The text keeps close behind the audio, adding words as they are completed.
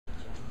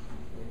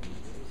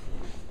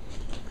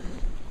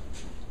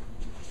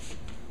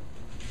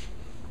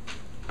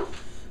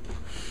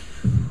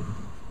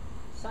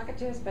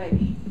to us,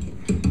 baby.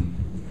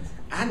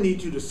 I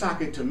need you to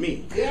sock it to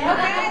me. Yeah.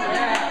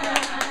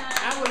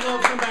 I would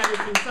love somebody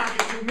to sock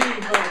it to me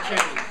for a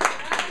change.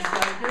 It's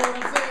like, you know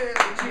what I'm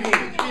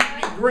saying?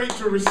 It's great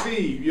to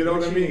receive, you know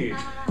what I mean?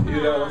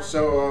 You know,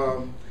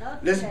 so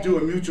let's do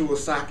a mutual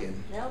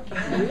socking.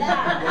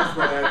 That's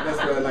what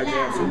I like to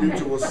have, some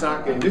mutual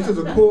socking. This is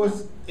a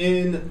course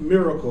in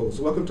miracles.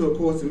 Welcome to A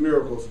Course in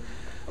Miracles.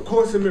 A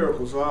Course in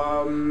Miracles.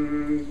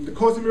 The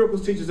Course in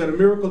Miracles teaches that a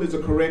miracle is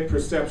a correct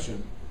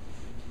perception.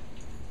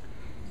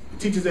 It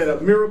teaches that a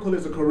miracle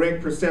is a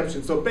correct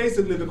perception. So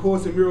basically the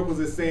Course in Miracles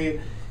is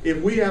saying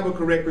if we have a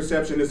correct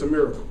perception, it's a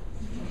miracle.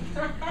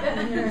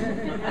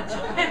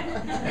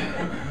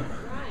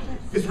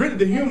 It's really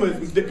the humor,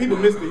 that people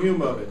miss the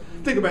humor of it.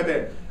 Think about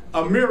that.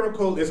 A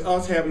miracle is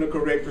us having a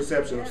correct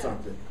perception of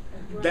something.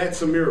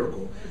 That's a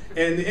miracle.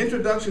 And the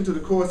introduction to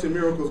the Course in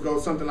Miracles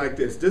goes something like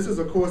this. This is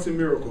a Course in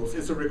Miracles.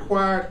 It's a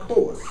required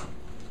course.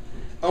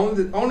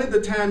 Only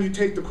the time you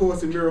take the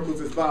Course in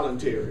Miracles is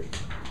voluntary.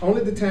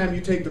 Only the time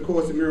you take the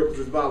Course in Miracles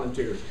is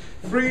voluntary.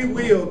 Free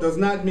will does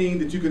not mean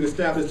that you can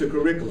establish the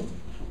curriculum.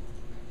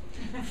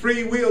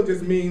 Free will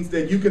just means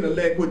that you can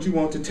elect what you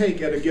want to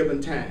take at a given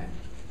time.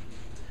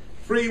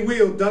 Free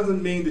will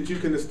doesn't mean that you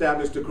can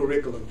establish the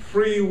curriculum.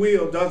 Free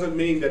will doesn't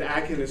mean that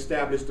I can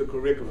establish the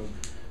curriculum.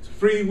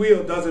 Free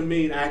will doesn't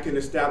mean I can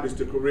establish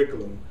the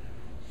curriculum.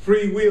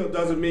 Free will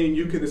doesn't mean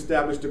you can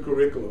establish the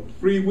curriculum.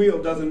 Free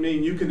will doesn't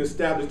mean you can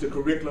establish the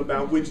curriculum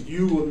by which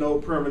you will know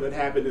permanent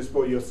happiness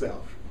for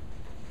yourself,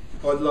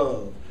 or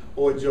love,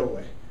 or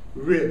joy.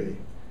 Really.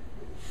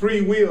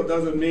 Free will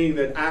doesn't mean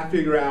that I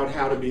figure out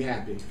how to be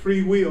happy.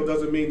 Free will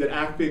doesn't mean that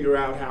I figure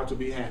out how to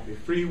be happy.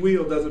 Free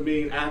will doesn't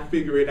mean I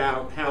figure it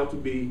out how to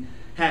be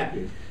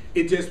happy.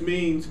 It just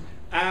means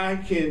I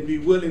can be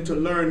willing to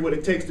learn what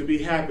it takes to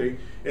be happy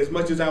as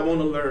much as I want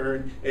to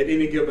learn at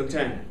any given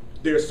time.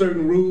 There are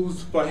certain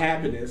rules for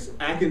happiness.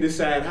 I can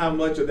decide how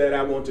much of that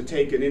I want to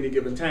take at any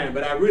given time,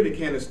 but I really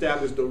can't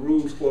establish the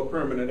rules for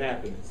permanent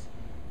happiness.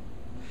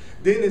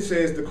 Then it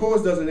says the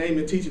Course doesn't aim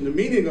at teaching the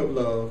meaning of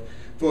love,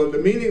 for the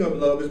meaning of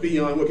love is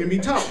beyond what can be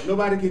taught.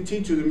 Nobody can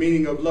teach you the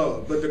meaning of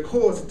love. But the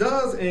Course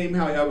does aim,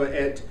 however,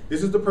 at,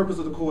 this is the purpose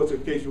of the Course,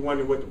 in case you're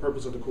wondering what the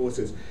purpose of the Course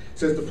is. It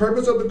says the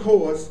purpose of the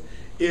Course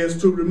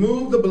is to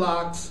remove the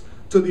blocks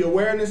to the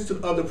awareness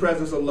of the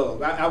presence of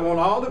love. I want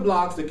all the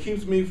blocks that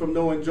keeps me from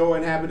knowing joy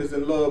and happiness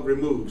and love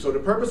removed. So the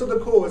purpose of the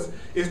Course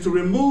is to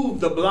remove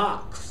the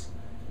blocks,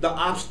 the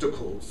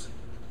obstacles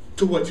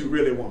to what you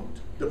really want.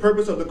 The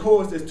purpose of the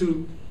Course is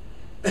to,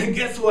 and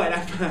guess what?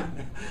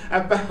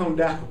 I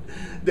found out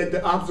that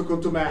the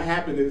obstacle to my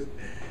happiness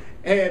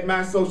had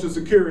my social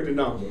security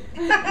number.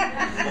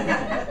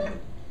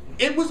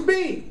 It was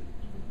me.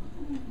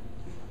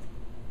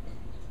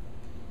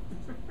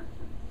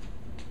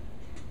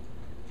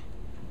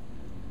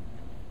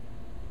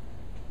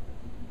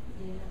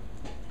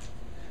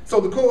 So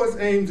the Course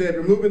aims at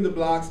removing the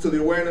blocks to the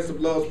awareness of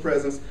love's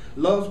presence.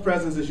 Love's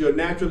presence is your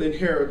natural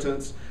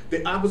inheritance.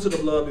 The opposite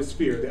of love is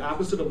fear. The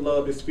opposite of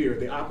love is fear.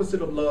 The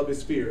opposite of love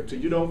is fear. So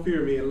you don't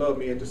fear me and love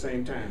me at the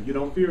same time. You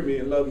don't fear me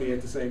and love me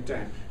at the same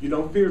time. You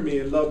don't fear me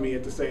and love me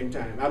at the same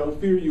time. I don't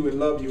fear you and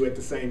love you at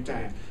the same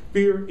time.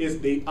 Fear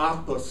is the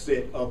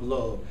opposite of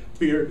love.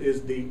 Fear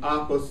is the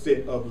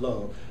opposite of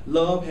love.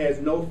 Love has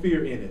no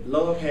fear in it.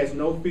 Love has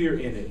no fear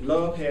in it.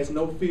 Love has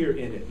no fear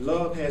in it.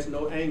 Love has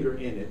no anger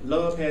in it.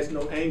 Love has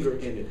no anger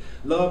in it.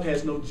 Love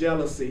has no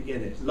jealousy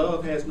in it.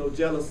 Love has no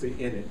jealousy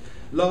in it.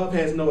 Love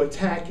has no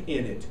attack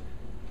in it.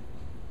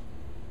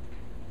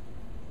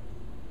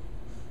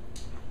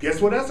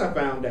 Guess what else I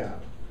found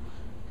out?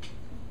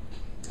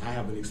 I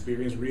haven't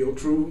experienced real,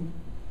 true,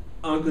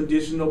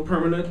 unconditional,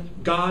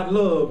 permanent God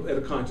love at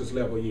a conscious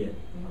level yet.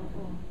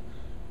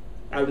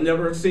 I've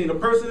never seen a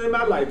person in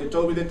my life that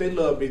told me that they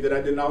loved me that I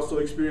didn't also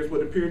experience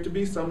what appeared to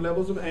be some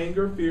levels of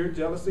anger, fear,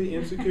 jealousy,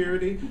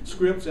 insecurity,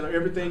 scripts, and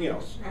everything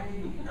else.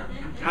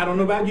 I don't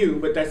know about you,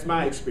 but that's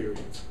my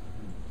experience.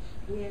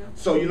 Yeah.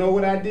 So you know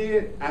what I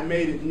did? I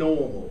made it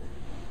normal.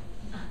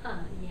 Yeah.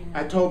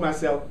 I told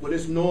myself, well,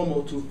 it's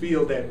normal to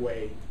feel that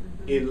way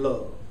in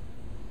love.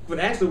 But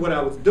actually what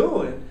I was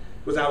doing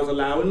was I was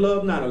allowing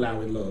love, not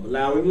allowing love,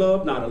 allowing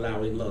love, not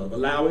allowing love,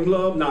 allowing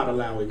love, not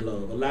allowing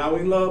love,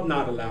 allowing love,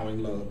 not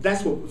allowing love.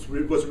 That's what's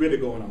really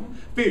going on.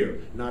 Fear,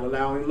 not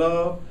allowing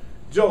love.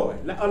 Joy,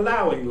 not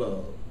allowing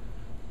love.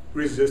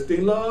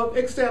 Resisting love,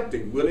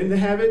 accepting. Willing to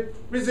have it,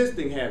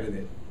 resisting having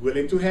it.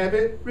 Willing to have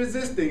it,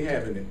 resisting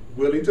having it.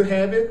 Willing to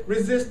have it,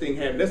 resisting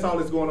having it. That's all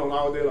that's going on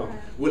all day long.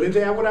 Willing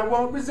to have what I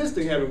want,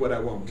 resisting having what I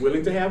want.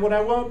 Willing to have what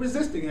I want,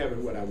 resisting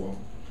having what I want.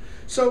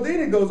 So then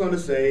it goes on to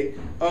say,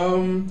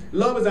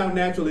 love is our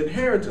natural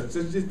inheritance.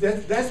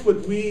 That's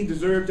what we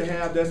deserve to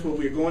have. That's what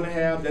we're going to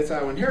have. That's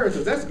our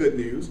inheritance. That's good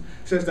news. It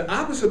says the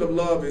opposite of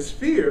love is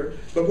fear,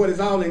 but what is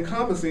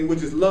all-encompassing,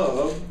 which is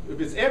love, if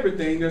it's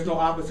everything, there's no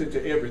opposite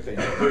to everything.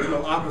 There's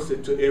no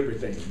opposite to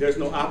everything. There's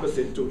no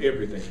opposite to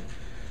everything.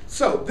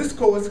 So this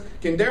course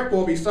can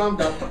therefore be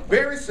summed up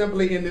very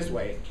simply in this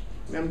way.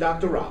 I'm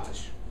Dr.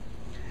 Raj.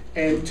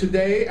 And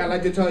today I'd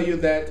like to tell you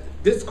that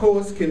this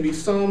course can be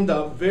summed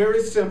up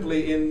very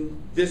simply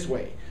in this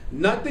way.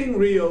 Nothing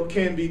real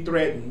can be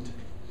threatened.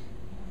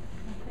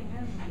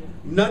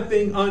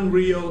 Nothing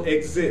unreal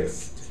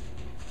exists.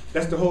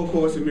 That's the whole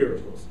Course in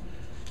Miracles.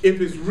 If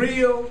it's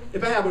real,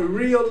 if I have a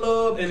real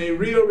love and a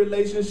real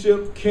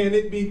relationship, can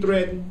it be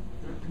threatened?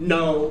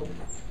 No.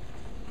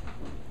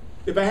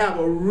 If I have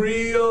a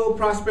real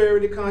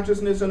prosperity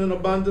consciousness and an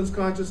abundance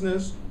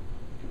consciousness,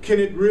 can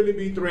it really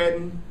be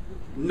threatened?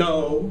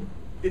 No.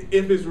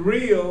 If it's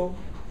real,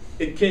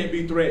 it can't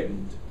be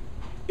threatened.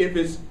 If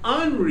it's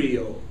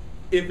unreal,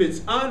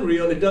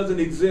 it doesn't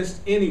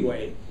exist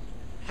anyway.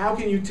 How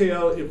can you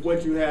tell if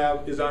what you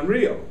have is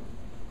unreal?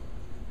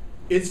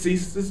 It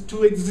ceases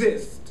to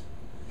exist.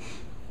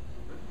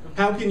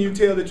 How can you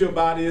tell that your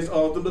body is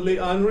ultimately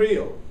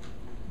unreal?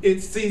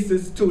 It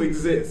ceases to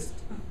exist.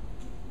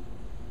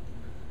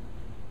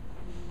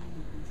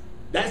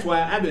 That's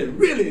why I've been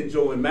really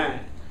enjoying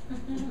mine.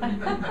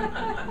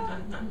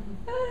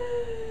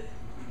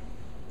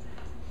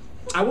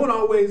 I won't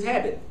always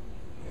have it.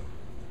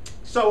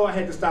 So I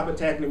had to stop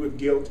attacking it with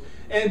guilt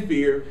and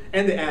fear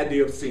and the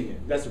idea of sin.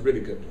 That's a really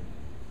good one.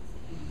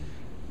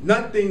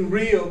 Nothing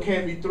real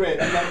can be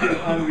threatened, nothing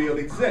unreal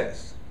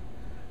exists.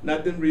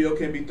 Nothing real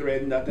can be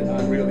threatened, nothing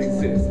unreal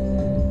exists.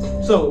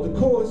 So the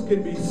course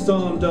can be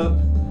summed up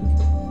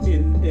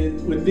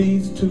with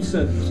these two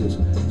sentences.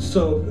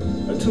 So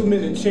a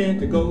 2-minute chant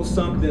that goes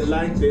something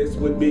like this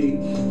would be,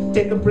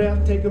 take a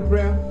breath, take a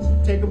breath,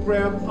 take a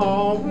breath,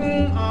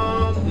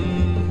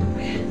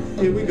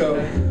 Here we go.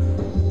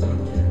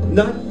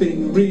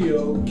 Nothing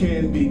real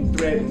can be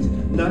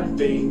threatened,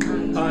 nothing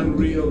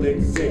unreal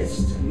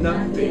exists.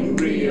 Nothing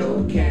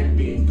real can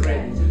be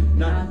threatened,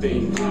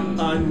 nothing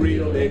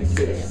unreal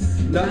exists.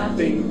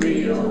 Nothing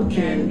real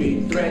can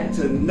be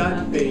threatened,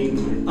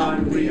 nothing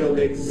unreal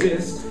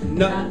exists.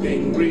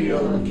 Nothing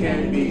real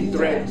can be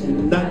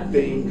threatened,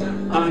 nothing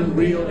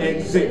unreal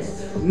exists.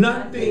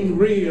 Nothing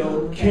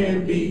real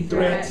can be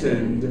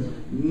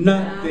threatened,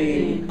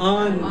 nothing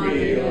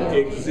unreal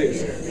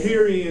exists.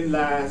 Herein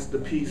lies the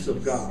peace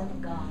of God.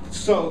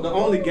 So the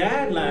only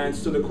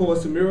guidelines to the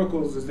Course in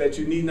Miracles is that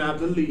you need not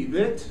believe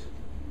it.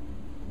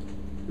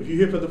 If you're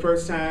here for the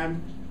first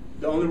time,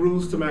 the only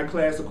rules to my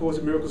class, the Course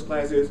in Miracles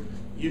class, is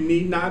you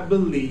need not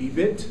believe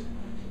it.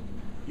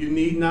 You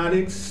need not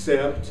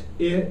accept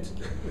it.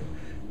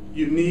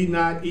 You need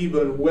not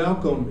even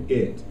welcome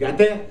it. Got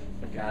that?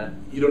 Got it.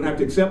 You don't have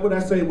to accept what I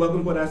say,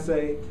 welcome what I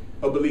say,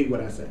 or believe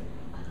what I say.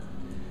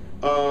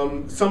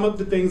 Some of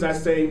the things I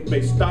say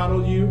may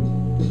startle you.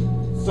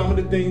 Some of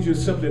the things you're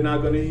simply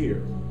not going to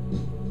hear.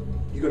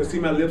 You're going to see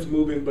my lips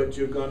moving, but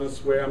you're going to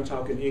swear I'm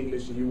talking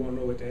English and you won't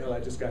know what the hell I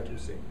just got to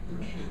say.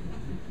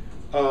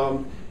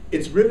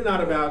 It's really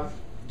not about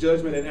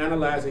judgment and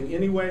analyzing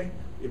anyway.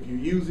 If you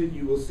use it,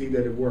 you will see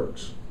that it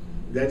works.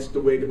 That's the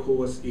way the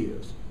Course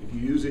is. If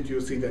you use it,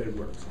 you'll see that it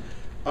works.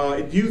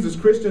 It uses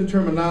Christian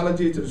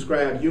terminology to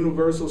describe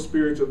universal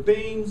spiritual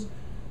things.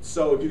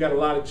 So if you got a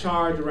lot of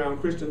charge around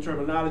Christian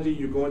terminology,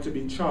 you're going to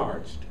be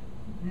charged.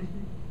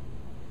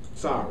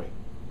 Sorry.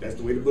 That's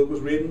the way the book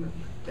was written.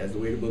 That's the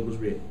way the book was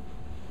written.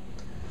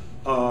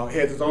 It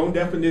has its own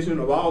definition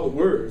of all the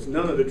words,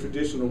 none of the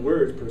traditional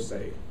words per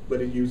se, but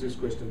it uses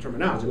Christian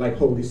terminology, like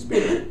Holy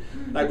Spirit.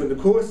 Like when the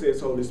Course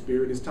says Holy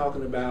Spirit, it's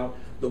talking about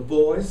the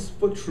voice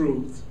for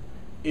truth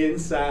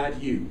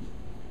inside you.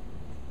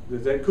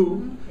 Is that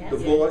cool? Yes. The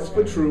voice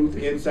for truth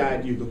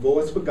inside you, the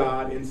voice for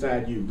God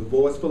inside you, the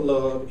voice for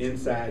love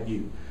inside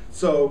you.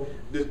 So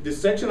the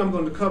section I'm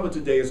going to cover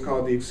today is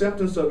called The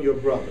Acceptance of Your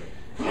Brother.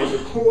 And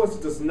the Course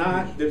does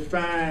not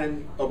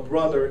define a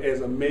brother as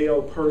a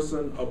male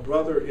person. A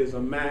brother is a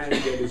mind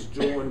that is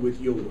joined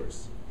with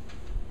yours.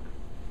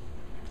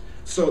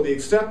 So the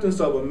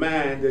acceptance of a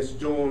mind that's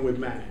joined with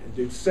mine,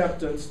 the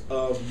acceptance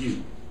of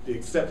you.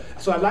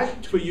 So I'd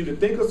like for you to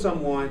think of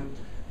someone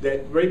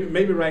that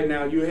maybe right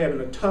now you're having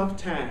a tough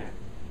time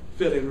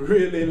feeling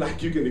really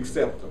like you can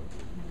accept them.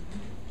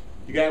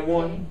 You got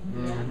one?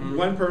 Mm-hmm.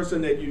 One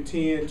person that you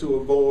tend to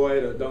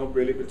avoid or don't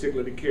really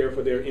particularly care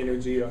for their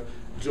energy or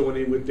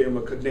joining with them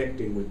or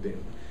connecting with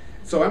them.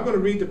 So I'm going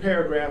to read the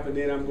paragraph and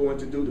then I'm going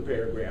to do the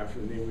paragraph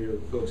and then we'll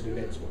go to the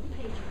next one.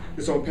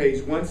 It's on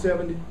page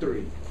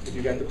 173 if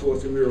you got the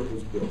Course in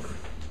Miracles book.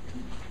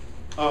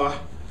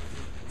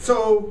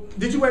 So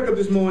did you wake up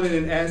this morning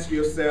and ask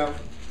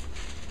yourself,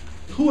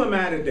 who am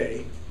I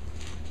today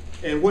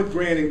and what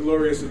grand and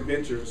glorious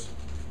adventures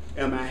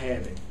am I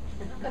having?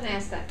 I'm going to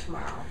ask that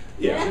tomorrow.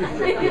 Yeah.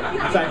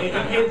 So,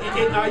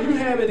 and are you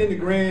having any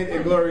grand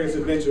and glorious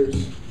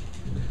adventures?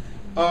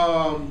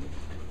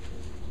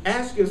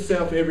 Ask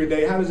yourself every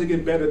day, how does it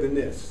get better than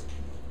this?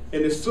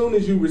 And as soon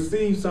as you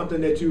receive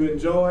something that you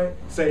enjoy,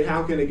 say,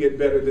 how can it get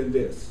better than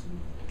this?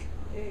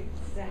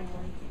 Exactly.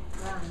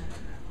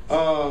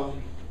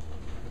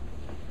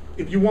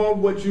 If you want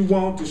what you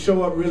want to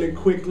show up really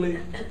quickly,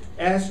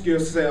 ask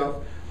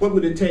yourself, what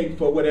would it take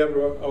for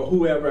whatever or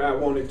whoever I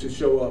wanted to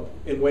show up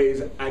in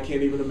ways I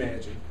can't even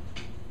imagine?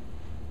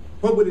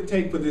 What would it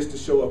take for this to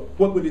show up?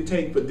 What would it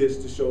take for this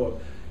to show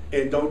up?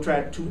 And don't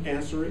try to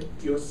answer it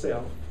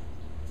yourself.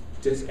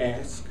 Just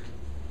ask.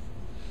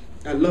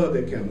 I love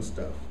that kind of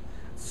stuff.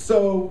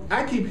 So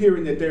I keep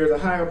hearing that there's a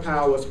higher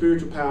power, a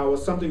spiritual power,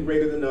 something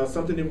greater than us,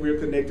 something that we're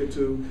connected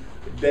to,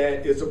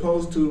 that is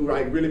supposed to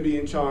really be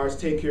in charge,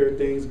 take care of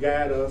things,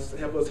 guide us,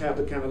 help us have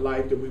the kind of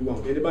life that we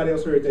want. Anybody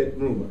else heard that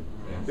rumor?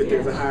 That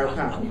there's a higher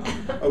power?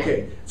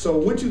 Okay, so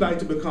would you like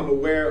to become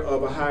aware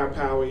of a higher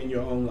power in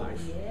your own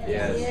life?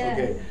 Yes.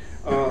 Okay.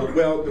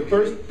 Well, the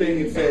first thing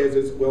it says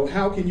is, well,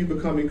 how can you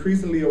become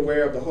increasingly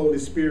aware of the Holy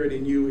Spirit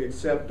in you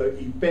except the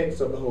effects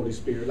of the Holy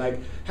Spirit? Like,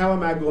 how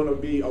am I going to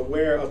be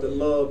aware of the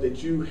love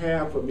that you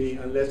have for me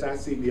unless I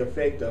see the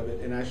effect of it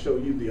and I show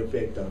you the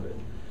effect of it?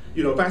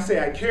 You know, if I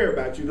say I care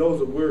about you,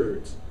 those are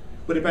words.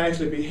 But if I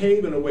actually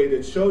behave in a way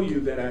that show you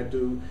that I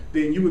do,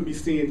 then you would be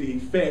seeing the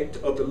effect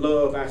of the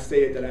love I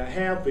said that I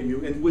have for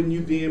you. And wouldn't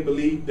you then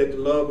believe that the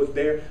love was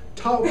there?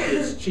 Talk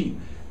is cheap.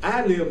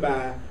 I live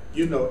by,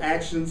 you know,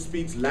 action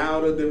speaks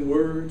louder than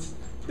words.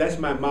 That's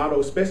my motto,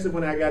 especially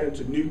when I got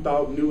into New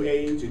Thought, New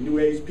Age, and New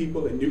Age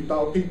people and New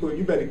Thought people.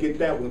 You better get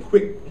that one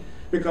quick.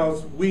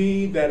 Because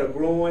we that are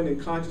growing in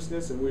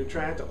consciousness and we're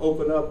trying to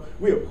open up,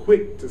 we are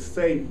quick to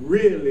say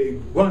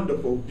really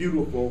wonderful,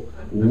 beautiful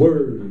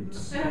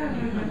words.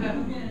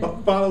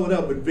 But follow it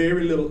up with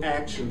very little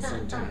action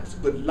sometimes.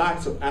 But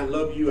lots of, I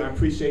love you, I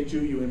appreciate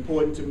you, you're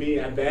important to me,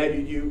 I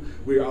value you,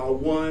 we're all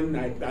one,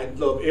 I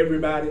love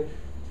everybody.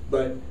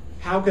 But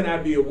how can I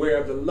be aware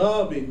of the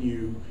love in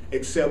you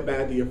except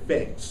by the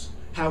effects?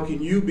 How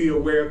can you be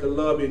aware of the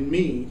love in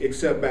me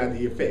except by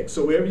the effects?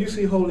 So wherever you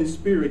see Holy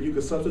Spirit, you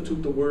can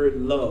substitute the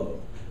word love.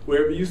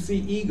 Wherever you see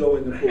ego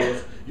in the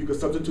Course, you can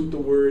substitute the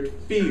word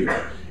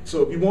fear.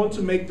 So if you want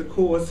to make the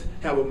Course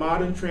have a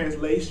modern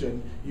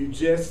translation, you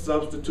just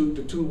substitute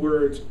the two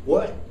words,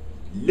 what?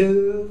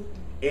 Love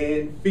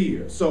and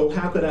fear. So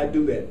how could I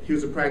do that?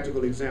 Here's a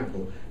practical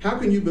example. How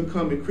can you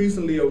become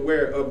increasingly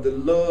aware of the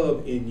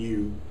love in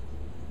you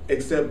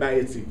except by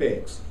its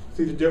effects?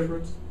 See the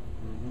difference?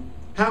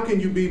 How can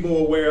you be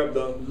more aware of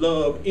the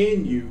love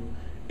in you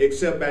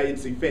except by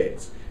its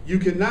effects? You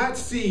cannot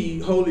see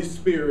Holy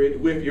Spirit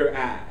with your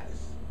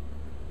eyes,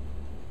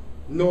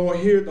 nor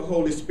hear the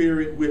Holy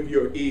Spirit with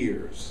your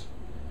ears.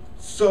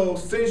 So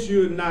since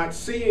you're not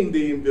seeing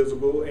the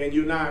invisible and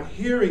you're not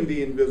hearing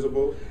the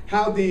invisible,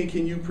 how then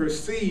can you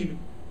perceive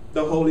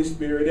the Holy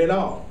Spirit at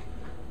all?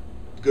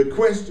 Good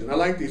question. I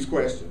like these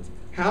questions.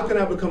 How can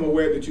I become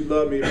aware that you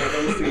love me if I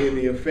don't see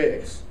any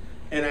effects?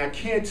 And I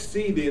can't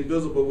see the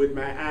invisible with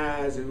my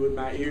eyes and with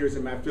my ears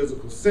and my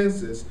physical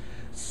senses.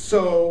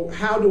 So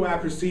how do I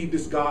perceive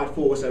this God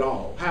force at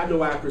all? How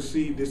do I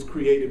perceive this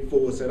creative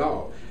force at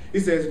all? He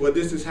says, well,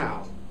 this is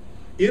how.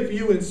 If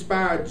you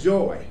inspire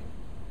joy,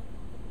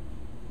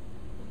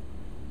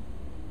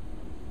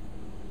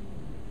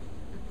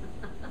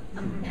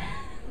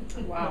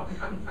 Wow.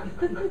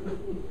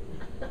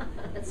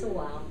 That's a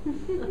wow.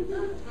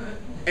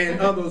 and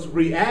others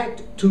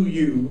react to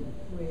you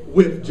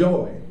with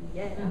joy.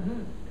 Yeah.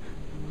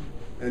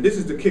 And this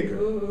is the kicker.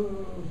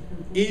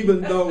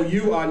 Even though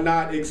you are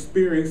not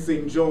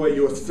experiencing joy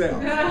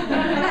yourself.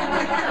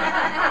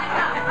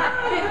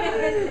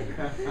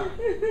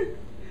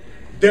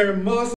 There must